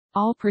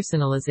All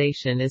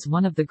Personalization is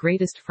one of the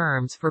greatest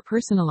firms for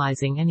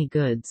personalizing any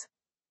goods.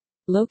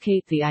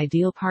 Locate the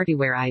ideal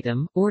partywear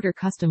item, order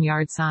custom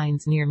yard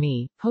signs near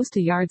me, post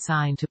a yard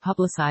sign to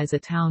publicize a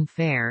town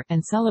fair,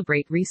 and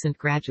celebrate recent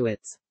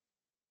graduates.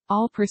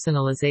 All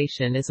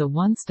Personalization is a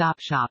one-stop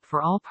shop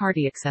for all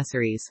party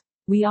accessories.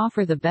 We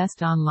offer the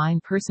best online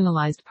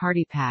personalized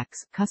party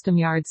packs, custom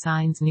yard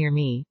signs near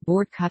me,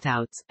 board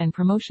cutouts, and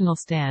promotional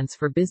stands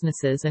for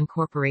businesses and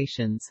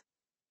corporations.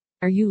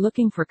 Are you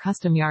looking for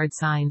custom yard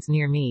signs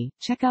near me?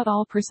 Check out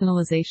All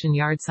Personalization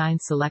yard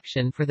signs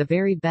selection for the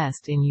very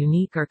best in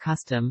unique or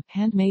custom,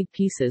 handmade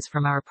pieces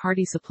from our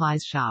party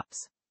supplies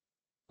shops.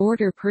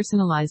 Order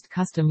personalized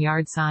custom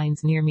yard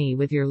signs near me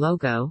with your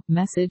logo,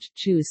 message,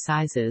 choose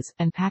sizes,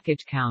 and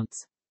package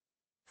counts.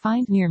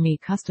 Find near me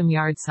custom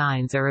yard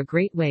signs are a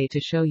great way to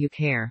show you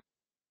care.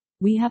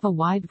 We have a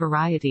wide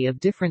variety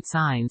of different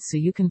signs so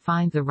you can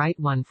find the right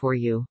one for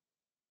you.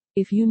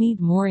 If you need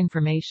more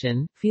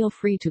information, feel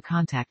free to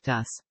contact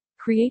us.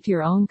 Create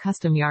your own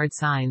custom yard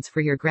signs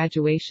for your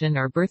graduation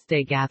or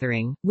birthday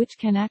gathering, which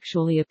can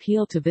actually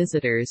appeal to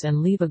visitors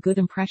and leave a good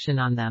impression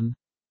on them.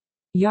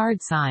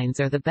 Yard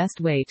signs are the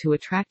best way to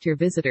attract your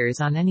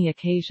visitors on any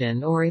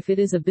occasion, or if it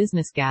is a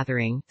business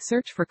gathering,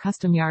 search for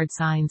custom yard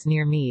signs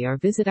near me or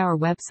visit our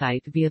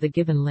website via the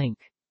given link.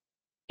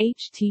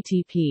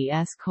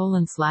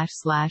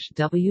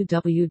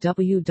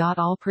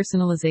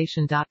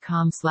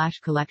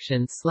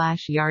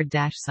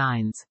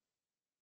 https://www.allpersonalization.com/collections/yard-signs